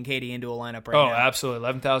about getting KD into a lineup right now. Oh, absolutely,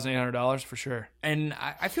 $11,800 for sure. And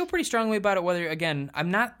I feel pretty strongly about it. Whether again, I'm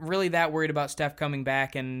not really that worried about Steph coming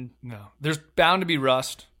back. And no, there's bound to be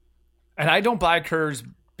rust, and I don't buy Kerr's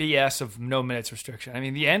BS of no minutes restriction. I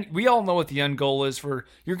mean, we all know what the end goal is for.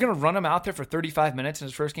 You're going to run him out there for 35 minutes in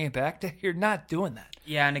his first game back. You're not doing that.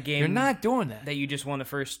 Yeah, in a game you're not doing that. That you just won the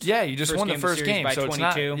first. Yeah, you just won the first game, by so 22. It's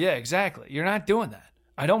not. Yeah, exactly. You're not doing that.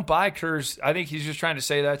 I don't buy Kerr's. I think he's just trying to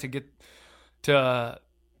say that to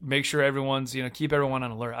make sure everyone's keep everyone on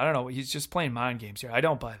alert. I don't know. He's just playing mind games here. I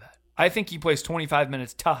don't buy that. I think he plays 25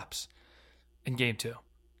 minutes tops in game 2.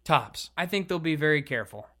 Tops. I think they'll be very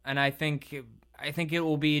careful, and I think it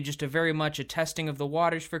will be just a very much a testing of the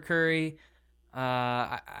waters for Curry.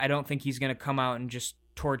 I don't think he's going to come out and just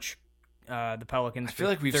torch the Pelicans. I feel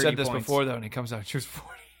like we've said this before, though, and he comes out and shoots 40.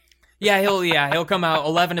 He'll come out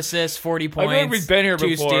 11 assists, 40 I points. remember we've been here 2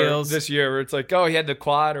 before steals. this year where it's like, oh, he had the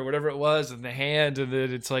quad or whatever it was and the hand, and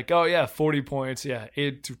then it's like, oh yeah, 40 points,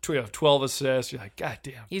 12 assists. You're like, god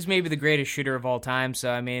damn. He's maybe the greatest shooter of all time. So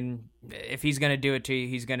I mean, if he's gonna do it to you,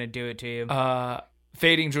 he's gonna do it to you.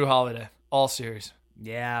 Fading Drew Holiday all series.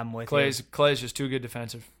 Yeah, I'm with Clay's you. just too good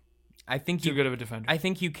defensive. I think Too good of a defender. I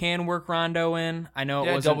think you can work Rondo in. I know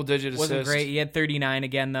it double-digit wasn't assists. great. He had 39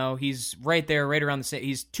 again, though. He's right there, right around the same.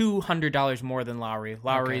 He's $200 more than Lowry.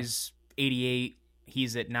 Lowry's 88.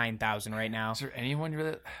 He's at 9,000 right now. Is there anyone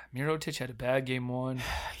really? Mirotic had a bad game one.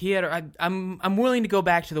 He had. I'm willing to go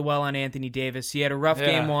back to the well on Anthony Davis. He had a rough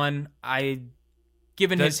game one.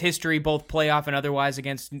 Given his history, both playoff and otherwise,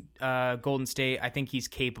 against Golden State, I think he's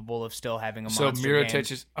capable of still having a monster game. So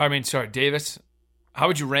Mirotic is. Davis. How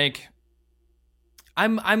would you rank?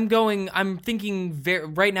 I'm thinking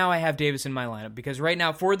right now I have Davis in my lineup because right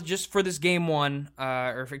now for this game one,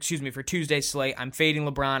 for Tuesday's slate, I'm fading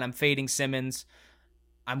LeBron, I'm fading Simmons.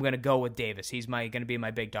 I'm going to go with Davis. He's going to be my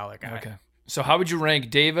big dollar guy. Okay. So how would you rank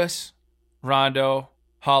Davis, Rondo,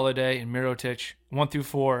 Holiday, and Mirotic 1 through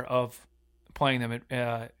 4 of playing them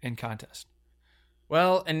in contest?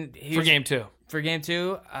 Well, and for game two. For game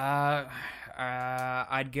two,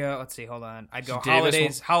 I'd go. Let's see. Hold on. I'd go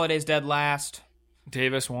Davis Holiday's dead last.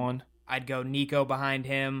 Davis 1. I'd go Nico behind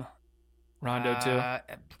him. Rondo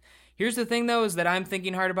 2. Here's the thing, though, is that I'm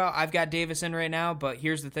thinking hard about. I've got Davis in right now, but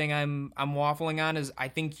here's the thing I'm waffling on is I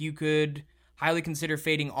think you could highly consider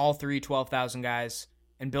fading all three 12,000 guys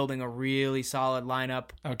and building a really solid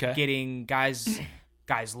lineup. Okay. Getting guys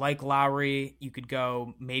like Lowry. You could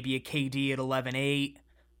go maybe a KD at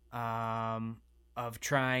 11-8. Of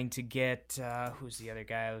trying to get who's the other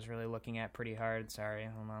guy I was really looking at pretty hard. Sorry,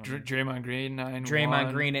 hold on. Draymond Green 9-1.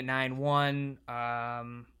 Draymond Green at 9-1.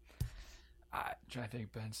 Trying to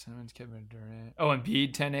think Ben Simmons, Kevin Durant. Oh,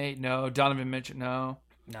 Embiid 10-8. No, Donovan Mitchell. No,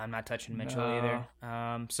 I'm not touching Mitchell either.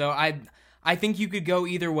 So I think you could go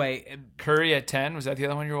either way. Curry at 10. Was that the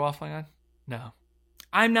other one you were waffling on? No.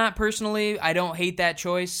 I'm not personally. I don't hate that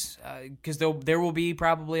choice because there will be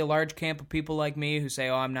probably a large camp of people like me who say,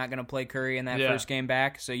 "Oh, I'm not going to play Curry in that first game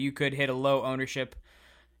back." So you could hit a low ownership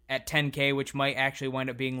at 10K, which might actually wind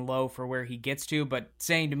up being low for where he gets to. But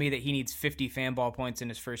saying to me that he needs 50 Fanball points in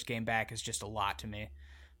his first game back is just a lot to me.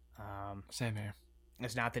 Same here.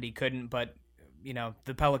 It's not that he couldn't, but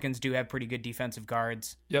the Pelicans do have pretty good defensive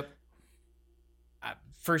guards. Yep.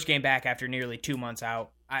 First game back after nearly 2 months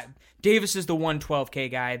out. Davis is the 112K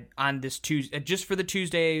guy on this Tuesday, just for the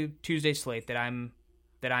Tuesday slate that I'm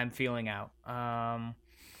feeling out.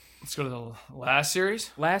 Let's go to the last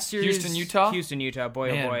series. Houston, Utah.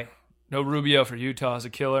 Boy, Man, oh boy. No Rubio for Utah as a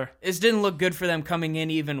killer. This didn't look good for them coming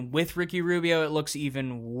in even with Ricky Rubio. It looks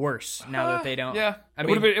even worse now that they don't. Yeah, it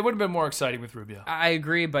would have been more exciting with Rubio. I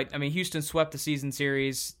agree, but Houston swept the season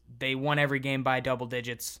series. They won every game by double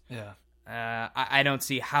digits. Yeah. I don't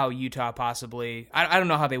see how Utah possibly... I don't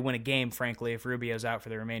know how they win a game, frankly, if Rubio's out for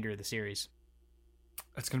the remainder of the series.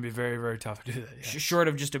 It's going to be very, very tough to do that. Yeah. Short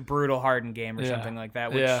of just a brutal Harden game or something like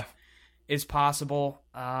that, which is possible.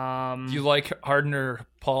 You like Harden or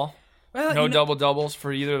Paul? Well, no double-doubles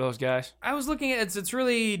for either of those guys? I was looking at it's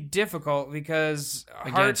really difficult because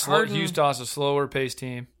Harden, Utah's a slower-paced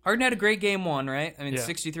team. Harden had a great game one, right?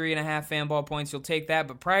 63.5 Fanball points. You'll take that.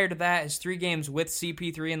 But prior to that, his 3 games with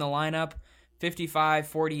CP3 in the lineup, 55,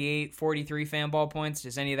 48, 43 Fanball points.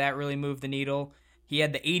 Does any of that really move the needle? He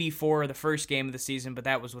had the 84 the first game of the season, but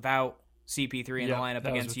that was without CP3 in the lineup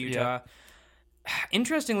against Utah.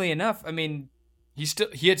 Interestingly enough, he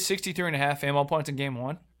had 63.5 Fanball points in game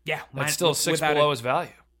one. Yeah, that's still 6 below his value.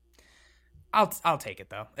 I'll take it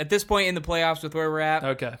though. At this point in the playoffs, with where we're at,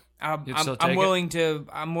 okay, I'm willing to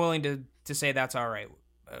say that's all right.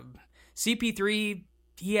 CP3,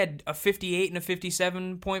 he had a 58 and a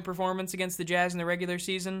 57 point performance against the Jazz in the regular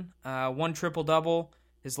season. 1 triple-double.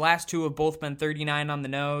 His last 2 have both been 39 on the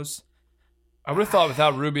nose. I would have thought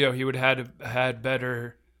without Rubio, he would have had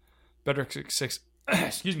better success.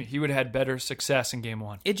 Excuse me. He would have had better success in game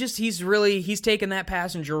one. He's taken that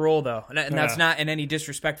passenger role though, and that's not in any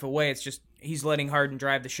disrespectful way. It's just he's letting Harden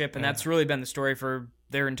drive the ship, and that's really been the story for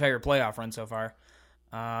their entire playoff run so far.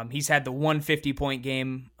 He's had the 150-point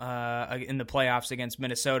game in the playoffs against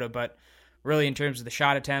Minnesota, but really in terms of the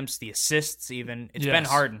shot attempts, the assists even, it's been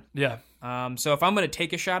Harden. Yeah. So if I'm going to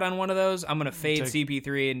take a shot on one of those, I'm going to fade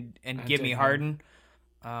CP3 and give me Harden.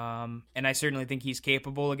 And I certainly think he's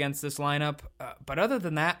capable against this lineup. But other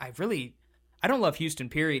than that, I don't love Houston,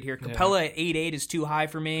 period, here. Capella at 8-8 is too high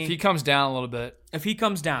for me. If he comes down a little bit. He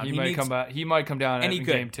might come back. He might come down in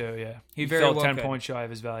game 2, yeah. He very fell well 10 could. points shy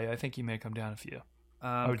of his value. I think he may come down a few.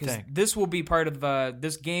 would think. This will be part of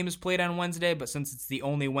this game is played on Wednesday, but since it's the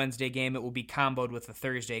only Wednesday game, it will be comboed with the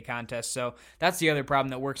Thursday contest. So that's the other problem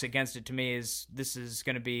that works against it to me is this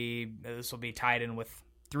will be tied in with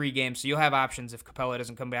 3 games. So you'll have options if Capella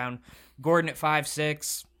doesn't come down. Gordon at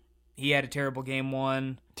 5'6", he had a terrible game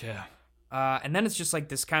 1. Yeah. And then it's just like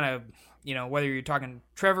this kind of, whether you're talking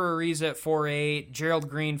Trevor Ariza at 4'8", Gerald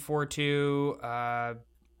Green 4'2",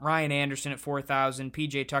 Ryan Anderson at 4,000,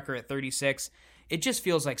 PJ Tucker at 36. It just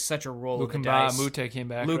feels like such a roll of the dice. Luke Mute came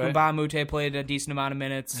back, Luke right? Mute played a decent amount of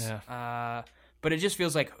minutes. Yeah. But it just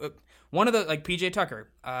feels like one of the, like PJ Tucker,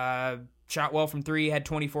 shot well from 3, had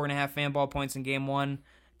 24.5 Fanball points in game 1.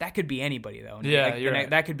 That could be anybody, though. Yeah, you're right.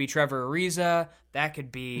 That could be Trevor Ariza. That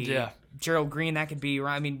could be Gerald Green. That could be,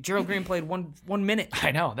 Gerald Green played one minute.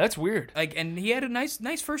 I know. That's weird. And he had a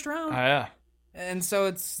nice first round. Yeah. And so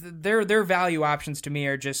it's their value options to me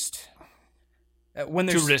are just when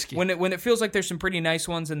there's too risky. When it feels like there's some pretty nice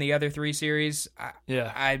ones in the other 3 series.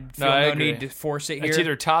 I feel no need to force it here. It's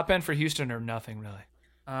either top end for Houston or nothing really.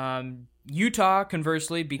 Utah,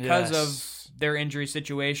 conversly, because of their injury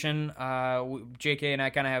situation, JK and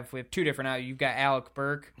I we have 2 different. You've got Alec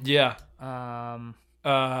Burke. Yeah.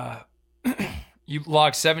 You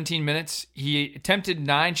logged 17 minutes. He attempted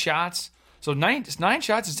 9 shots. So 9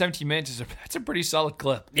 shots in 17 minutes that's a pretty solid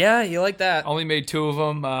clip. Yeah, you like that. Only made 2 of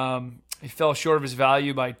them. He fell short of his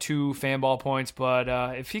value by 2 Fanball points, but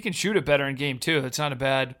if he can shoot it better in game 2, that's not a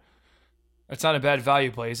bad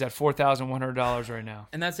value play. He's at $4,100 right now.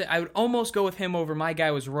 And that's it. I would almost go with him over my guy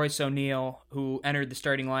was Royce O'Neal, who entered the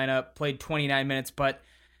starting lineup, played 29 minutes, but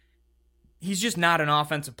he's just not an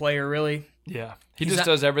offensive player, really. Yeah. He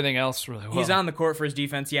does everything else really well. He's on the court for his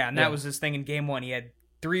defense, and that was his thing in game 1. He had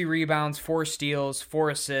 3 rebounds, 4 steals,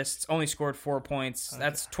 4 assists, only scored 4 points. Okay.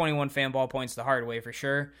 That's 21 Fanball points the hard way for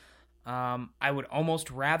sure. I would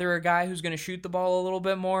almost rather a guy who's going to shoot the ball a little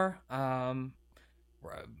bit more. Royce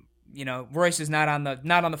is not on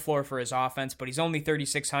the floor for his offense, but he's only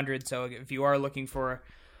 3,600. So if you are looking for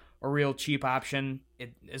a real cheap option,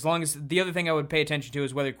 as long as the other thing I would pay attention to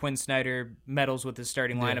is whether Quinn Snyder meddles with his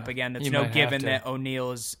starting lineup again. That's no given that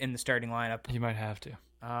O'Neal is in the starting lineup. He might have to.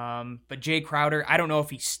 But Jay Crowder, I don't know if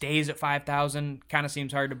he stays at 5,000. Kind of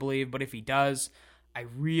seems hard to believe, but if he does, I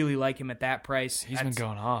really like him at that price. He's been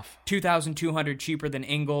going off. 2,200 cheaper than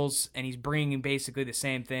Ingles, and he's bringing basically the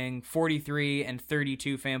same thing. 43 and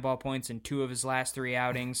 32 Fanball points in 2 of his last 3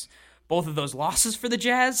 outings. Both of those losses for the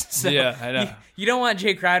Jazz. So yeah, I know. You don't want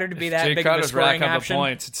Jay Crowder to be that big of a scoring option.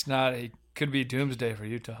 Points. It's not. It could be doomsday for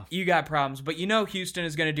Utah. You got problems, but Houston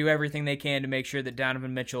is going to do everything they can to make sure that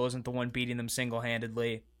Donovan Mitchell isn't the one beating them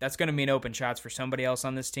single-handedly. That's going to mean open shots for somebody else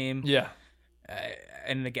on this team. Yeah.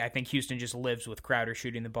 And I think Houston just lives with Crowder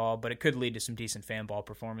shooting the ball, but it could lead to some decent Fanball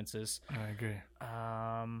performances. I agree.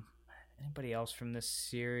 Anybody else from this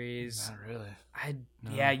series? Not really.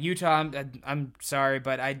 Yeah, Utah. I'm sorry,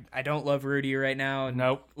 but I don't love Rudy right now.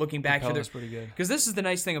 Nope. Looking back to pretty good because this is the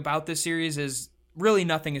nice thing about this series is really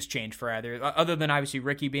nothing has changed for either, other than obviously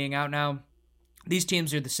Ricky being out now. These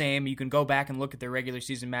teams are the same. You can go back and look at their regular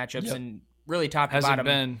season matchups and really top to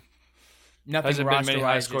bottom. Nothing hasn't been many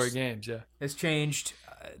high-scoring games. Yeah, has changed.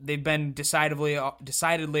 They've been decidedly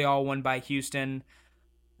all won by Houston.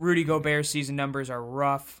 Rudy Gobert's season numbers are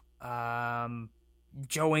rough.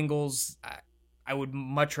 Joe Ingles, I would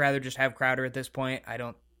much rather just have Crowder at this point. I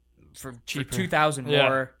don't for 2,000 more.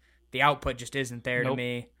 Yeah. The output just isn't there to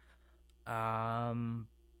me. I'm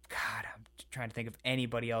trying to think of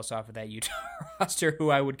anybody else off of that Utah roster who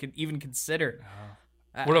I would even consider.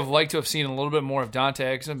 Would have liked to have seen a little bit more of Dante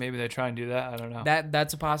Exum. Maybe they try and do that. I don't know.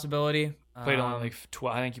 That's a possibility. Played only like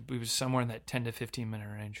 12. I think he was somewhere in that 10 to 15 minute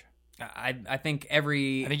range. I think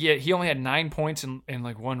he only had 9 points and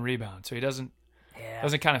like 1 rebound, so he doesn't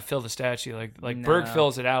kind of fill the stat sheet like Burke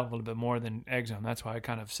fills it out a little bit more than Exum. That's why I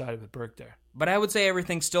kind of sided with Burke there. But I would say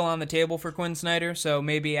everything's still on the table for Quinn Snyder. So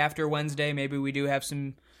maybe after Wednesday, maybe we do have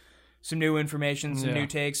some new information, some new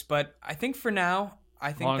takes. But I think for now,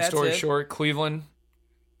 that's it. Long story short, Cleveland,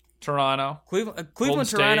 Toronto,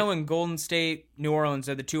 Toronto, and Golden State, New Orleans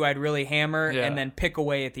are the 2 I'd really hammer, and then pick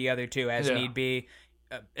away at the other 2 as need be.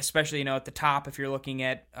 Especially, at the top, if you're looking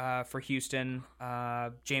at for Houston,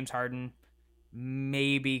 James Harden,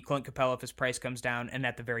 maybe Clint Capella if his price comes down, and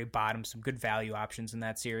at the very bottom, some good value options in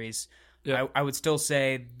that series. Yeah. I would still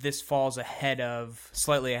say this falls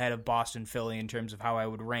slightly ahead of Boston, Philly in terms of how I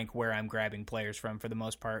would rank where I'm grabbing players from for the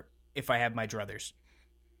most part, if I have my druthers.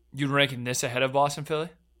 You ranking this ahead of Boston, Philly?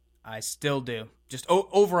 I still do. Just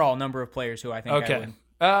overall number of players who I think I would.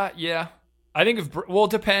 Yeah. I think it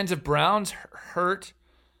depends if Brown's hurt.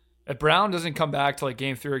 If Brown doesn't come back to like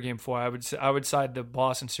game 3 or game 4, I would side the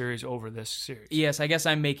Boston series over this series. Yes, I guess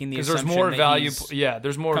I'm making the assumption because there's more that value. he's Yeah,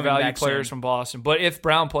 there's more coming value back players soon. from Boston. But if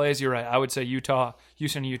Brown plays, you're right. I would say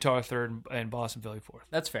Houston, Utah third, and Boston, Philly fourth.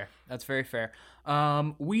 That's fair. That's very fair.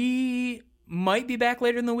 We might be back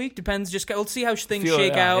later in the week. Depends. Let's see how things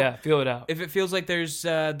shake out. Yeah, feel it out. If it feels like there's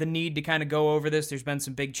the need to kind of go over this, there's been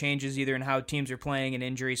some big changes either in how teams are playing, an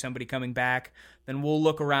injury, somebody coming back, then we'll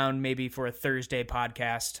look around maybe for a Thursday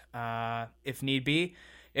podcast if need be.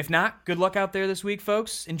 If not, good luck out there this week,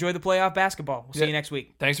 folks. Enjoy the playoff basketball. We'll see you next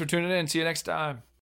week. Thanks for tuning in. See you next time.